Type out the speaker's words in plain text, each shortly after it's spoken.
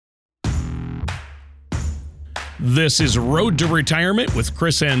This is Road to Retirement with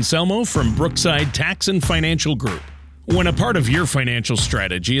Chris Anselmo from Brookside Tax and Financial Group. When a part of your financial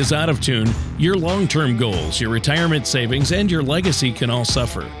strategy is out of tune, your long-term goals, your retirement savings, and your legacy can all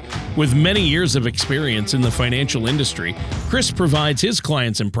suffer. With many years of experience in the financial industry, Chris provides his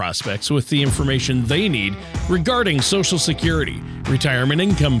clients and prospects with the information they need regarding Social Security, retirement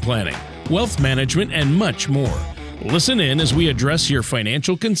income planning, wealth management, and much more. Listen in as we address your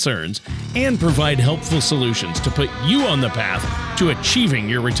financial concerns and provide helpful solutions to put you on the path to achieving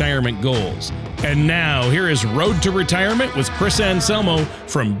your retirement goals. And now, here is Road to Retirement with Chris Anselmo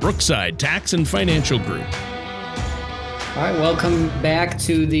from Brookside Tax and Financial Group. All right, welcome back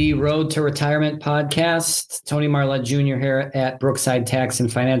to the Road to Retirement podcast. Tony Marlette Jr. here at Brookside Tax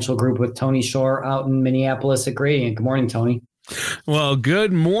and Financial Group with Tony Shore out in Minneapolis at Gradient. Good morning, Tony. Well,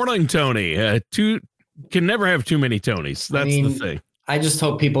 good morning, Tony. Can never have too many Tonys. That's the thing. I just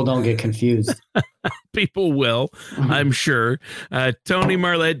hope people don't get confused. People will, I'm sure. Tony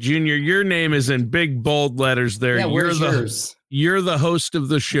Marlette Jr., your name is in big, bold letters there. Yeah, where's yours? You're the host of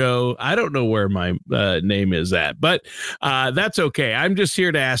the show. I don't know where my name is at, but that's okay. I'm just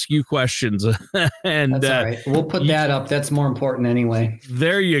here to ask you questions. And that's all right. We'll put that up. That's more important anyway.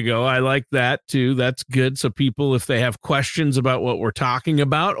 There you go. I like that too. That's good. So people, if they have questions about what we're talking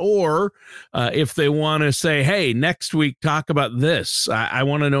about, or if they want to say, hey, next week, talk about this. I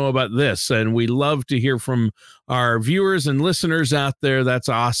want to know about this. And we love to hear from our viewers and listeners out there. That's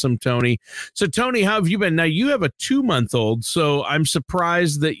awesome, Tony. So, Tony, how have you been? Now, you have a 2-month-old, so I'm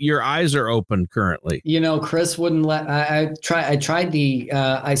surprised that your eyes are open currently. You know, Chris wouldn't let. I tried the.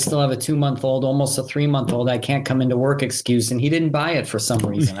 I still have a 2-month-old, almost a 3-month-old. I can't come into work excuse, and he didn't buy it for some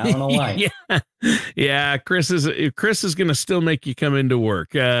reason. I don't know why. Yeah. Chris is going to still make you come into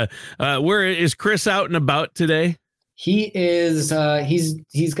work. Where is Chris out and about today? He is,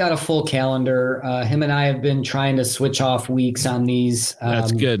 he's got a full calendar. Him and I have been trying to switch off weeks on these.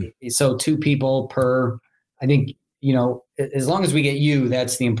 That's good. So 2 people per, I think, you know, as long as we get you,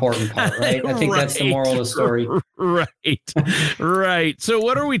 that's the important part, right? I think that's the moral of the story. Right. So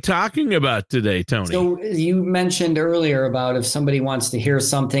what are we talking about today, Tony? So you mentioned earlier about if somebody wants to hear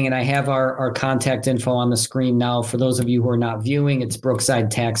something, and I have our contact info on the screen now. For those of you who are not viewing, it's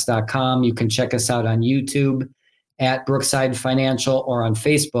brooksidetax.com. You can check us out on YouTube at Brookside Financial or on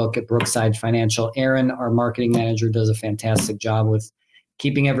Facebook at Brookside Financial. Aaron, our marketing manager, does a fantastic job with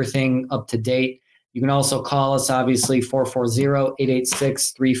keeping everything up to date. You can also call us, obviously,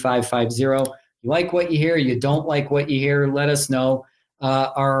 440-886-3550. You like what you hear, you don't like what you hear, let us know.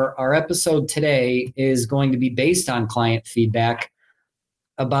 Our episode today is going to be based on client feedback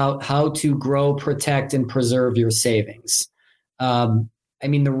about how to grow, protect, and preserve your savings. I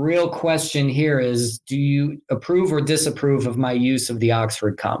mean, the real question here is, do you approve or disapprove of my use of the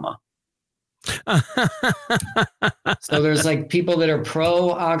Oxford comma? So there's like people that are pro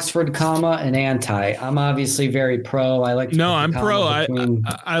Oxford comma and anti. I'm obviously very pro. I like. I'm pro.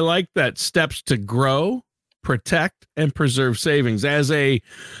 I like that. Steps to grow, protect, and preserve savings. As a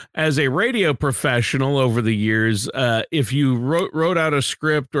radio professional over the years, if you wrote out a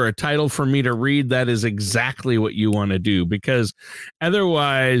script or a title for me to read, that is exactly what you want to do, because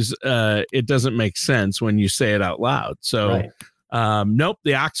otherwise it doesn't make sense when you say it out loud. So right. Nope,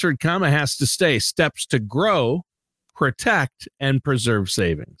 the Oxford comma has to stay. Steps to grow, protect, and preserve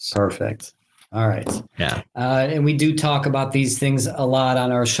savings. Perfect. All right. Yeah. And we do talk about these things a lot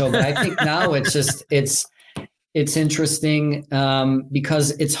on our show, but I think now it's interesting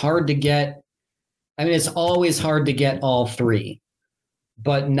because it's hard to get. I mean, it's always hard to get all 3,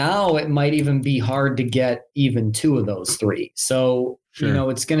 but now it might even be hard to get even 2 of those 3. So, sure. You know,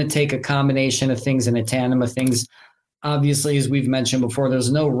 it's going to take a combination of things and a tandem of things. Obviously, as we've mentioned before,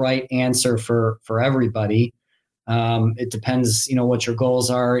 there's no right answer for everybody. It depends, you know, what your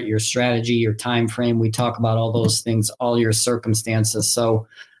goals are, your strategy, your time frame. We talk about all those things, all your circumstances. So,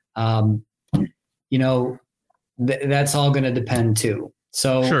 you know, that's all going to depend too.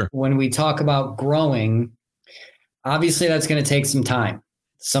 So sure. When we talk about growing, obviously that's going to take some time.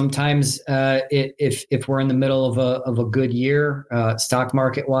 Sometimes if we're in the middle of a good year, stock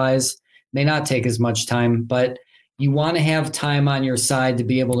market wise, may not take as much time, but you want to have time on your side to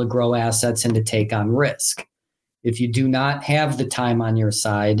be able to grow assets and to take on risk. If you do not have the time on your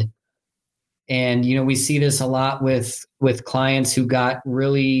side, and, you know, we see this a lot with clients who got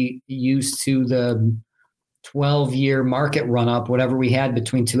really used to the 12-year market run-up, whatever we had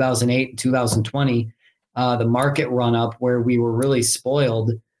between 2008 and 2020, the market run-up where we were really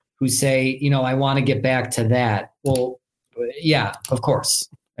spoiled, who say, you know, I want to get back to that. Well, yeah, of course.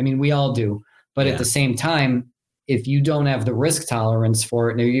 I mean, we all do. But at the same time, if you don't have the risk tolerance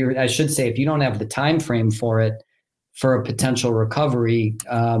for it, I should say, if you don't have the time frame for it, for a potential recovery,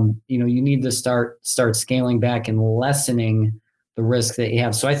 you need to start scaling back and lessening the risk that you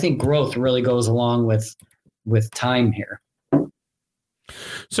have. So I think growth really goes along with time here.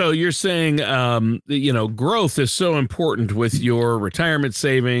 So you're saying, growth is so important with your retirement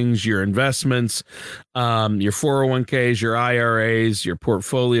savings, your investments, your 401ks, your IRAs, your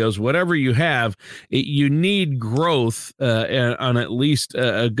portfolios, whatever you have, you need growth on at least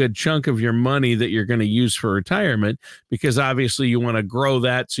a good chunk of your money that you're going to use for retirement, because obviously you want to grow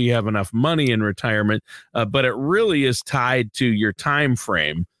that so you have enough money in retirement. But it really is tied to your time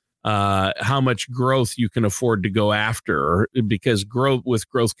frame. How much growth you can afford to go after, because growth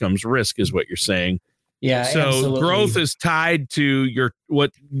comes risk, is what you're saying. Yeah. So absolutely. Growth is tied to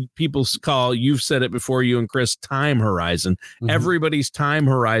what people call, you've said it before, you and Chris, time horizon. Mm-hmm. Everybody's time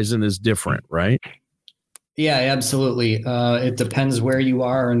horizon is different, right? Yeah, absolutely. It depends where you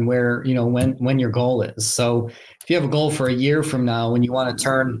are and where, when your goal is. So if you have a goal for a year from now, when you want to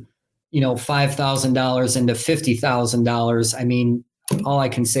turn, $5,000 into $50,000, I mean, all I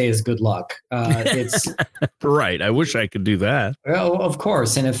can say is good luck. It's right. I wish I could do that. Well, of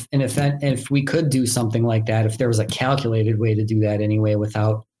course. And if we could do something like that, if there was a calculated way to do that anyway,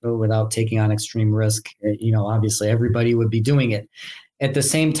 without taking on extreme risk, obviously everybody would be doing it. At the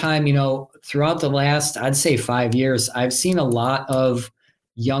same time, throughout the last, I'd say 5 years, I've seen a lot of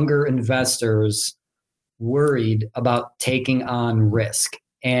younger investors worried about taking on risk.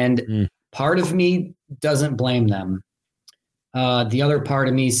 And part of me doesn't blame them. The other part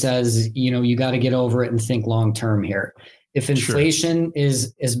of me says, you got to get over it and think long term here. If inflation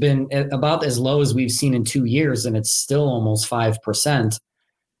has been about as low as we've seen in 2 years, and it's still almost 5%,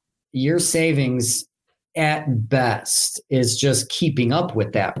 your savings at best is just keeping up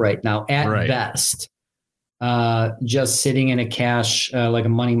with that right now. At best, just sitting in a cash like a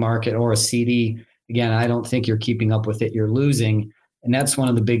money market or a CD. Again, I don't think you're keeping up with it. You're losing, and that's one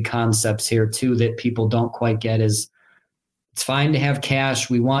of the big concepts here too that people don't quite get is. It's fine to have cash.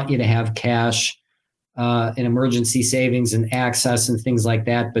 We want you to have cash and emergency savings and access and things like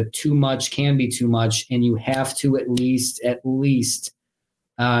that. But too much can be too much, and you have to at least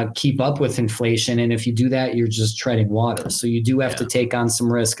keep up with inflation. And if you do that, you're just treading water. So you do have to take on some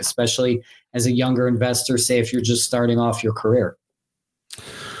risk, especially as a younger investor. Say if you're just starting off your career.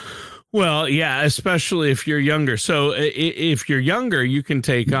 Well, yeah, especially if you're younger. So if you're younger, you can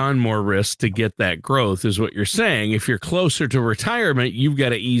take on more risk to get that growth, is what you're saying. If you're closer to retirement, you've got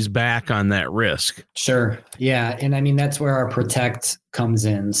to ease back on that risk. Sure. Yeah. And I mean, that's where our Protect comes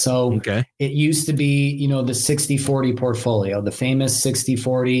in. So It used to be, the 60-40 portfolio, the famous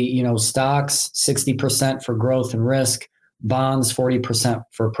 60-40, stocks, 60% for growth and risk, bonds, 40%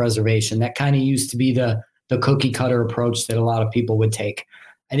 for preservation. That kind of used to be the cookie cutter approach that a lot of people would take.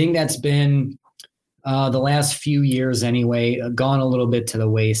 I think that's been the last few years anyway, gone a little bit to the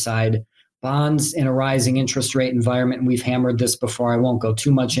wayside. Bonds in a rising interest rate environment, and we've hammered this before, I won't go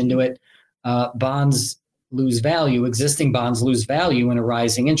too much into it. Bonds lose value, existing bonds lose value in a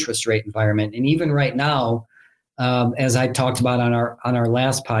rising interest rate environment. And even right now, as I talked about on our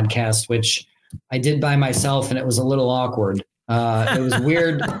last podcast, which I did by myself, and it was a little awkward. It was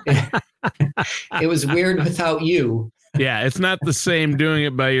weird. It was weird without you. Yeah, it's not the same doing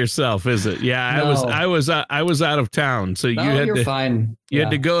it by yourself, is it? Yeah, No. I was out of town, so you're fine. You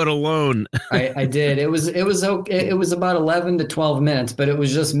had to go it alone. I did. It was okay. It was about 11 to 12 minutes, but it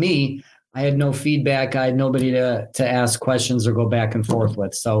was just me. I had no feedback. I had nobody to ask questions or go back and forth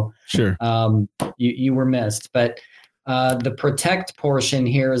with. So sure, you were missed. But the Protect portion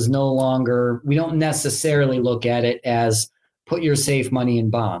here is no longer. We don't necessarily look at it as put your safe money in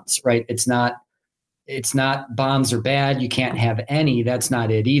bonds, right? It's not bonds are bad. You can't have any. That's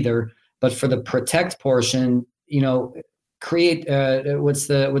not it either. But for the Protect portion, create what's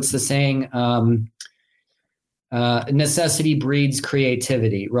the saying? Necessity breeds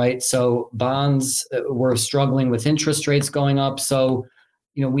creativity, right? So bonds were struggling with interest rates going up. So,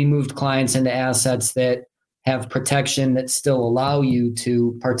 we moved clients into assets that have protection that still allow you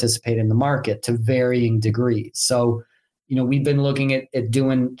to participate in the market to varying degrees. So, we've been looking at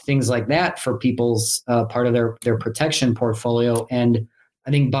doing things like that for people's part of their protection portfolio. And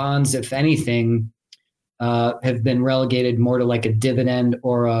I think bonds, if anything, have been relegated more to like a dividend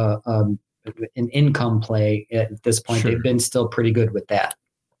or an income play at this point. Sure. They've been still pretty good with that.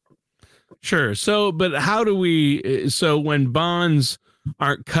 Sure. So, but how do we, so when bonds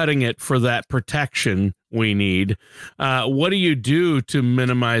aren't cutting it for that protection we need, what do you do to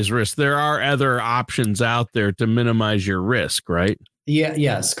minimize risk? There are other options out there to minimize your risk, right? Yeah.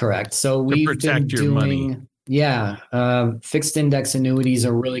 Yes, correct. So we've protect been your doing, money. Yeah. Fixed index annuities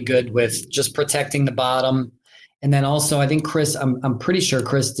are really good with just protecting the bottom And then also, I think Chris, I'm pretty sure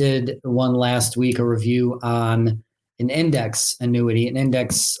Chris did one last week, a review on an index annuity, an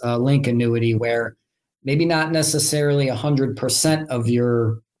index link annuity, where maybe not necessarily 100% of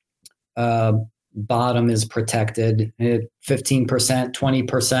your bottom is protected, 15%,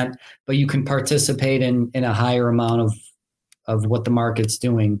 20%, but you can participate in a higher amount of what the market's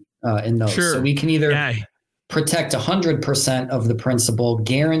doing in those. Sure. So we can either protect 100% of the principal,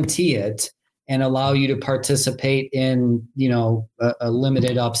 guarantee it, and allow you to participate in, a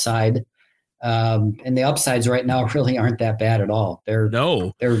limited upside. And the upsides right now really aren't that bad at all.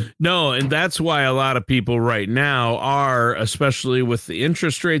 No. And that's why a lot of people right now are, especially with the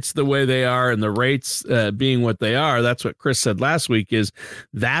interest rates the way they are and the rates being what they are. That's what Chris said last week, is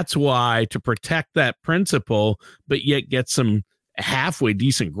that's why, to protect that principal, but yet get some halfway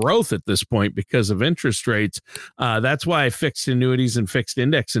decent growth at this point because of interest rates. That's why fixed annuities and fixed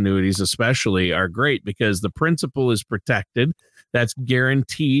index annuities especially are great, because the principal is protected. That's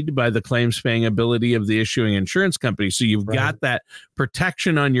guaranteed by the claims paying ability of the issuing insurance company. So you've got that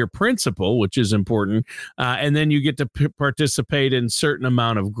protection on your principal, which is important. And then you get to participate in certain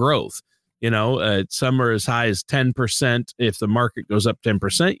amount of growth. Some are as high as 10%. If the market goes up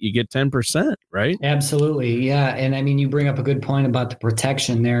 10%, you get 10%, right? Absolutely. Yeah. And I mean, you bring up a good point about the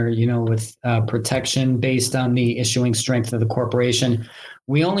protection there, with protection based on the issuing strength of the corporation.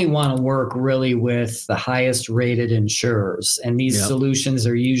 We only want to work really with the highest rated insurers. And these solutions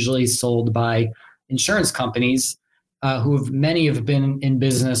are usually sold by insurance companies many have been in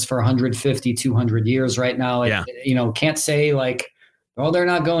business for 150, 200 years right now. Can't say like, oh, they're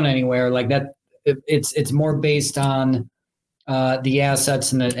not going anywhere like that. It's more based on the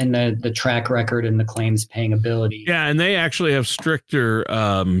assets and the track record and the claims paying ability. Yeah, and they actually have stricter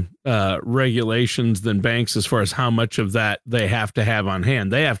regulations than banks as far as how much of that they have to have on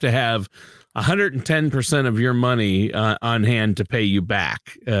hand. They have to have 110% of your money on hand to pay you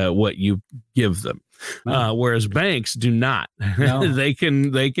back what you give them. Whereas banks do not. No. They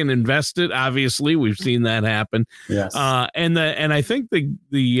can invest it. Obviously, we've seen that happen. Yes. And I think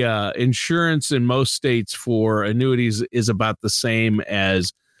the insurance in most states for annuities is about the same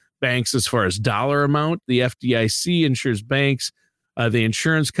as banks as far as dollar amount. The FDIC insures banks. The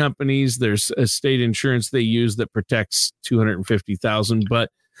insurance companies, there's a state insurance they use that protects $250,000.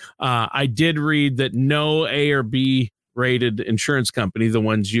 But I did read that no A or B rated insurance company, the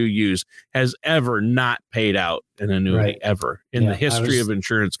ones you use, has ever not paid out an annuity ever in the history of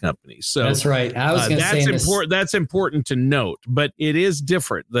insurance companies. So that's right. I was going to say important. That's important to note, but it is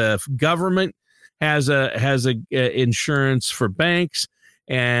different. The government has a insurance for banks,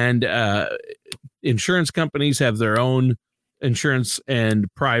 and insurance companies have their own insurance,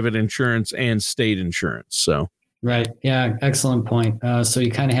 and private insurance and state insurance. So. Right. Yeah. Excellent point. So you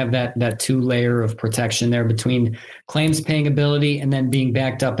kind of have that two layer of protection there between claims paying ability and then being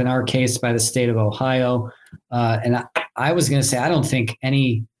backed up in our case by the state of Ohio. And I was going to say, I don't think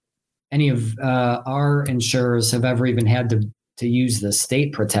any of our insurers have ever even had to use the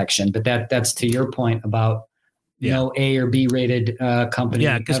state protection, but that's to your point about no A or B rated company.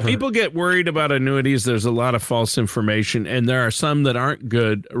 Yeah, because people get worried about annuities. There's a lot of false information, and there are some that aren't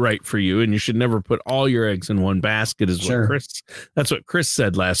good right for you, and you should never put all your eggs in one basket. That's what Chris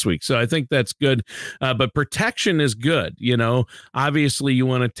said last week. So I think that's good. But protection is good. Obviously you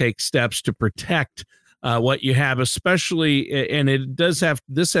want to take steps to protect what you have, especially, and this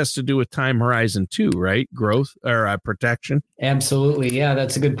has to do with time horizon too, right? Growth or protection. Absolutely. Yeah,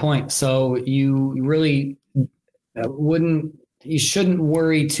 that's a good point. So you really you shouldn't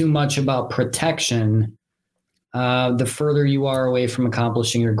worry too much about protection the further you are away from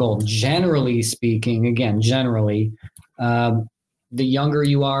accomplishing your goal. Generally speaking, the younger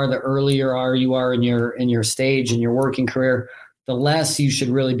you are, the earlier you are in your stage in your working career, the less you should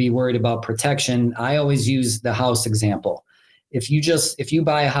really be worried about protection. I always use the house example. If you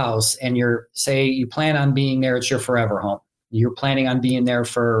buy a house and you plan on being there, it's your forever home. You're planning on being there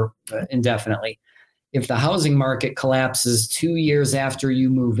for indefinitely. If the housing market collapses 2 years after you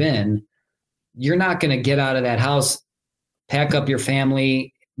move in, you're not going to get out of that house, pack up your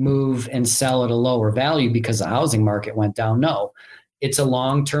family, move, and sell at a lower value because the housing market went down. No, it's a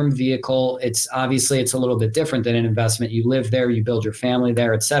long-term vehicle. It's a little bit different than an investment. You live there, you build your family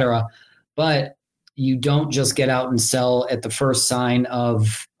there, et cetera. But you don't just get out and sell at the first sign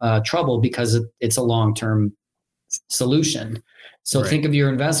of trouble because it's a long-term solution. So think of your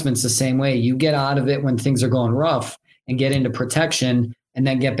investments the same way. You get out of it when things are going rough and get into protection, and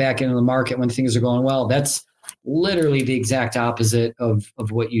then get back into the market when things are going well. That's literally the exact opposite of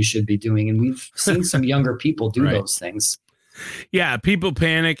what you should be doing. And we've seen some younger people do those things. Yeah, people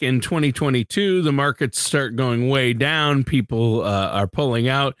panic in 2022. The markets start going way down. People are pulling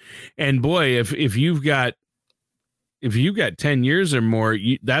out, and boy, if you've got 10 years or more,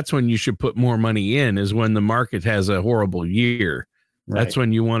 that's when you should put more money in. Is when the market has a horrible year. Right. That's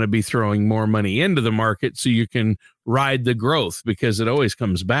when you want to be throwing more money into the market so you can ride the growth, because it always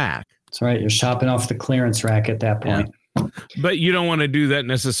comes back. That's right. You're shopping off the clearance rack at that point. Yeah. But you don't want to do that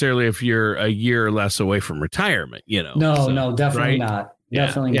necessarily if you're a year or less away from retirement, No, definitely not.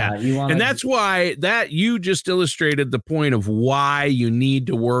 Definitely not. You want, and that's why that you just illustrated the point of why you need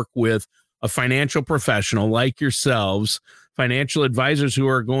to work with a financial professional like yourselves, financial advisors who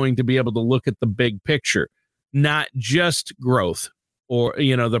are going to be able to look at the big picture, not just growth. Or,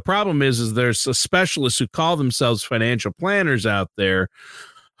 the problem is there's a specialists who call themselves financial planners out there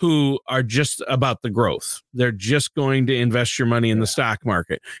who are just about the growth. They're just going to invest your money in the stock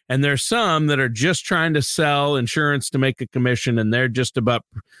market. And there's some that are just trying to sell insurance to make a commission, and they're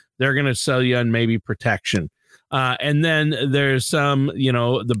going to sell you on maybe protection. And then there's some,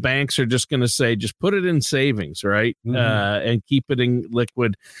 the banks are just going to say, just put it in savings, right? Mm-hmm. And keep it in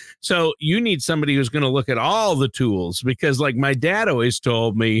liquid. So you need somebody who's going to look at all the tools, because like my dad always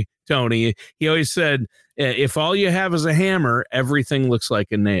told me, Tony, he always said, if all you have is a hammer, everything looks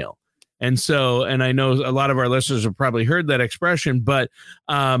like a nail. And so, and I know a lot of our listeners have probably heard that expression, but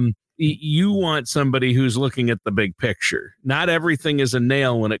you want somebody who's looking at the big picture. Not everything is a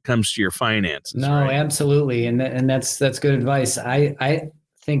nail when it comes to your finances. No, right? Absolutely. And that's good advice. I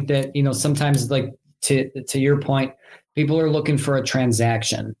think that, sometimes, like to your point, people are looking for a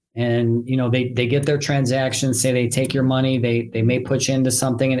transaction, and, they get their transaction, say they take your money, they may put you into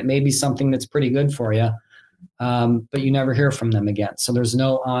something, and it may be something that's pretty good for you. But you never hear from them again. So there's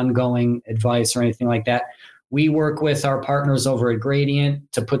no ongoing advice or anything like that. We work with our partners over at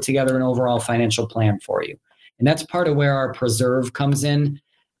Gradient to put together an overall financial plan for you. And that's part of where our preserve comes in.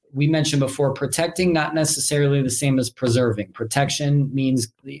 We mentioned before, protecting, not necessarily the same as preserving. Protection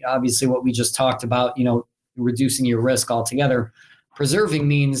means obviously what we just talked about, reducing your risk altogether. Preserving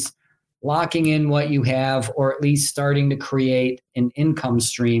means locking in what you have, or at least starting to create an income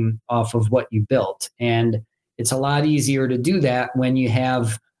stream off of what you built. And it's a lot easier to do that when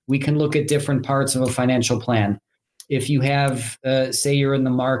we can look at different parts of a financial plan. If you have, say you're in the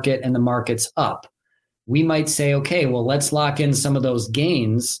market and the market's up, we might say, okay, well, let's lock in some of those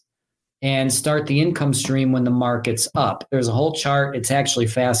gains and start the income stream when the market's up. There's a whole chart. It's actually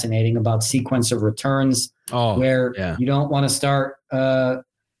fascinating about sequence of returns, where you don't want to start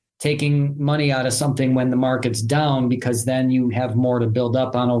taking money out of something when the market's down, because then you have more to build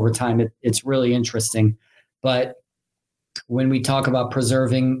up on over time. It's really interesting. But when we talk about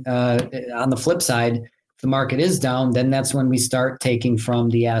preserving, on the flip side, if the market is down, then that's when we start taking from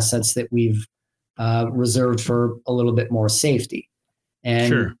the assets that we've reserved for a little bit more safety.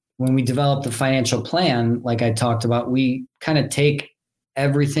 And when we develop the financial plan, like I talked about, we kind of take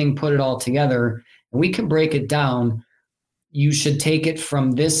everything, put it all together, and we can break it down. You should take it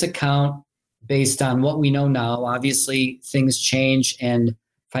from this account based on what we know now. Obviously, things change, and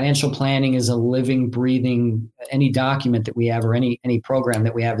financial planning is a living, breathing, any document that we have or any program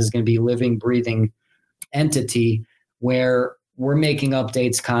that we have is going to be a living, breathing entity where we're making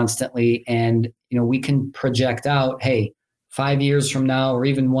updates constantly. And, we can project out, hey, 5 years from now, or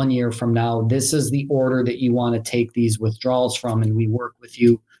even 1 year from now, this is the order that you want to take these withdrawals from. And we work with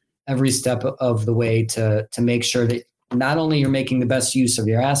you every step of the way to make sure that not only you're making the best use of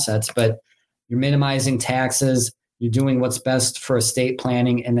your assets, but you're minimizing taxes, you're doing what's best for estate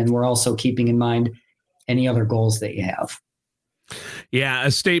planning, and then we're also keeping in mind any other goals that you have. Yeah,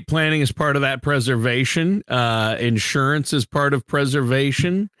 estate planning is part of that preservation. Insurance is part of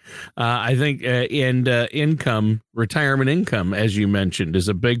preservation. I think, and income, retirement income, as you mentioned, is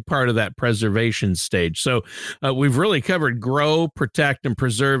a big part of that preservation stage. So we've really covered grow, protect, and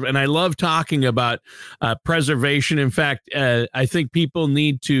preserve. And I love talking about preservation. In fact, I think people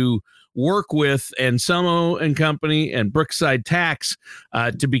need to work with Anselmo and Company and Brookside Tax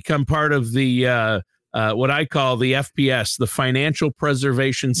to become part of the what I call the FPS, the Financial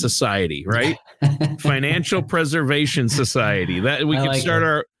Preservation Society, right? Financial Preservation Society. That we can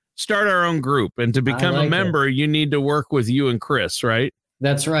start our own group, and to become a member, you need to work with you and Chris, right?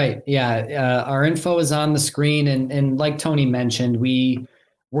 That's right. Yeah, our info is on the screen, and like Tony mentioned,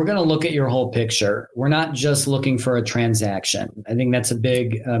 we're going to look at your whole picture. We're not just looking for a transaction. I think that's a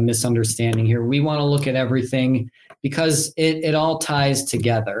big misunderstanding here. We want to look at everything because it all ties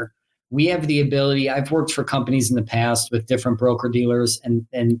together. We have the ability. I've worked for companies in the past with different broker dealers, and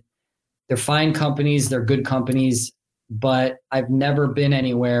they're fine companies, they're good companies, but I've never been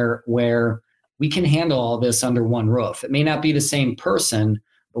anywhere where we can handle all this under one roof. It may not be the same person,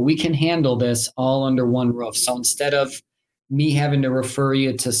 but we can handle this all under one roof. So instead of me having to refer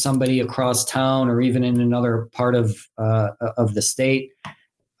you to somebody across town or even in another part of the state,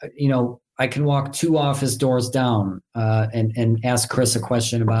 I can walk 2 office doors down and ask Chris a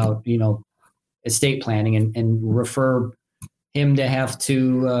question about, estate planning and refer him to have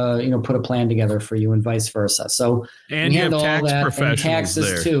to, put a plan together for you and vice versa. So and you have tax professionals and taxes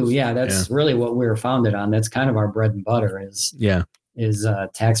there too. Yeah, that's really what we're founded on. That's kind of our bread and butter is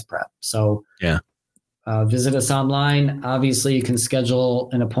tax prep. So visit us online. Obviously, you can schedule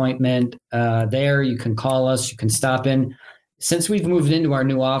an appointment there. You can call us. You can stop in. Since we've moved into our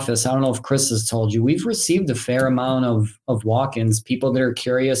new office, I don't know if Chris has told you, we've received a fair amount of walk-ins, people that are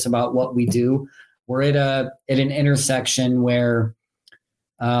curious about what we do. We're at an intersection where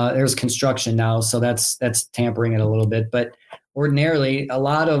there's construction now, so that's tampering it a little bit. But ordinarily, a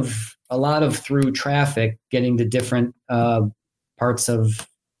lot of through traffic getting to different parts of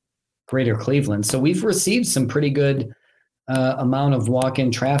Greater Cleveland. So we've received some pretty good amount of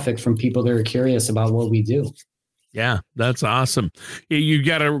walk-in traffic from people that are curious about what we do. Yeah, that's awesome. You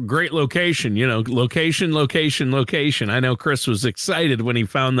got a great location, location. I know Chris was excited when he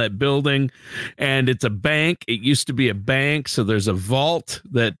found that building, and it's a bank. It used to be a bank, so there's a vault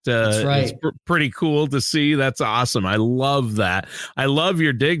that is pretty cool to see. That's awesome. I love that. I love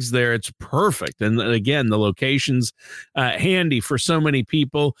your digs there. It's perfect. And again, the location's handy for so many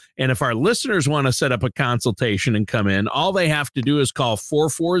people. And if our listeners want to set up a consultation and come in, all they have to do is call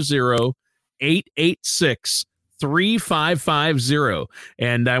 440-886-3550.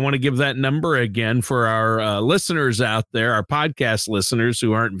 And I want to give that number again for our listeners out there, our podcast listeners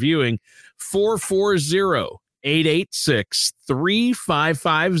who aren't viewing,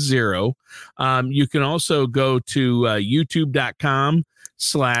 440-886-3550. You can also go to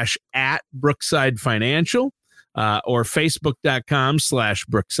youtube.com/@Brookside Financial. Or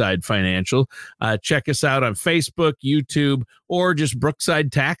facebook.com/Brookside Financial. Check us out on Facebook, YouTube, or just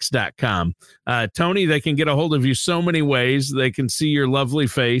brooksidetax.com. Tony, they can get a hold of you so many ways. They can see your lovely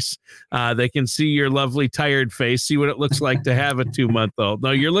face. They can see your lovely tired face, see what it looks like to have a 2-month-old.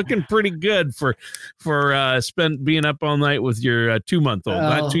 No, you're looking pretty good for being up all night with your 2-month-old,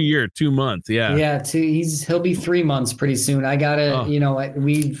 not 2-year, 2-month. Yeah. Yeah. He'll be 3 months pretty soon. I gotta,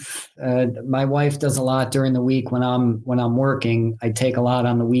 my wife does a lot during the week when I'm working. I take a lot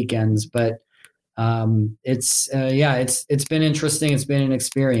on the weekends, but it's been interesting. It's been an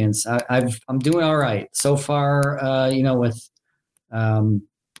experience. I'm doing all right so far. With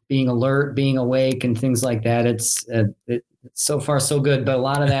being alert, being awake, and things like that. It's so far so good. But a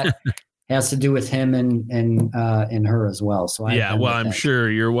lot of that has to do with him and her as well. So I'm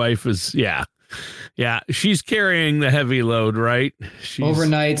sure your wife is. Yeah, she's carrying the heavy load, right?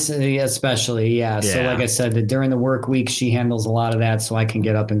 Overnights, especially. Yeah. So like I said, during the work week, she handles a lot of that, so I can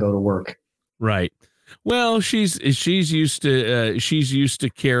get up and go to work. Right. Well, she's used to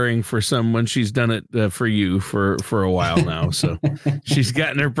caring for someone. She's done it for you for a while now, so she's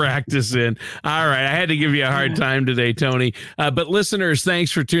gotten her practice in. All right, I had to give you a hard time today, Tony. But listeners,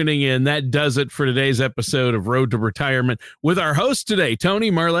 thanks for tuning in. That does it for today's episode of Road to Retirement with our host today,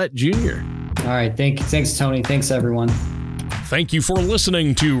 Tony Marlette Jr. All right, thanks, Tony. Thanks, everyone. Thank you for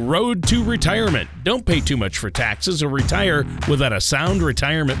listening to Road to Retirement. Don't pay too much for taxes or retire without a sound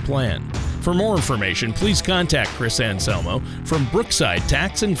retirement plan. For more information, please contact Chris Anselmo from Brookside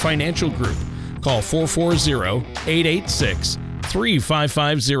Tax and Financial Group. Call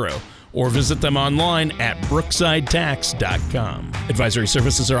 440-886-3550 or visit them online at brooksidetax.com. Advisory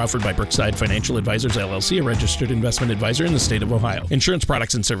services are offered by Brookside Financial Advisors, LLC, a registered investment advisor in the state of Ohio. Insurance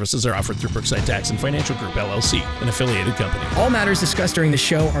products and services are offered through Brookside Tax and Financial Group, LLC, an affiliated company. All matters discussed during the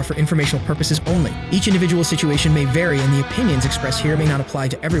show are for informational purposes only. Each individual situation may vary, and the opinions expressed here may not apply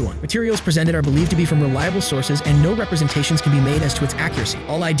to everyone. Materials presented are believed to be from reliable sources, and no representations can be made as to its accuracy.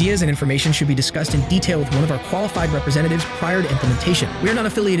 All ideas and information should be discussed in detail with one of our qualified representatives prior to implementation. We are not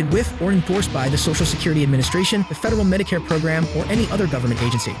affiliated with or endorsed by the Social Security Administration, the Federal Medicare Program, or any other government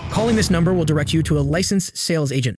agency. Calling this number will direct you to a licensed sales agent.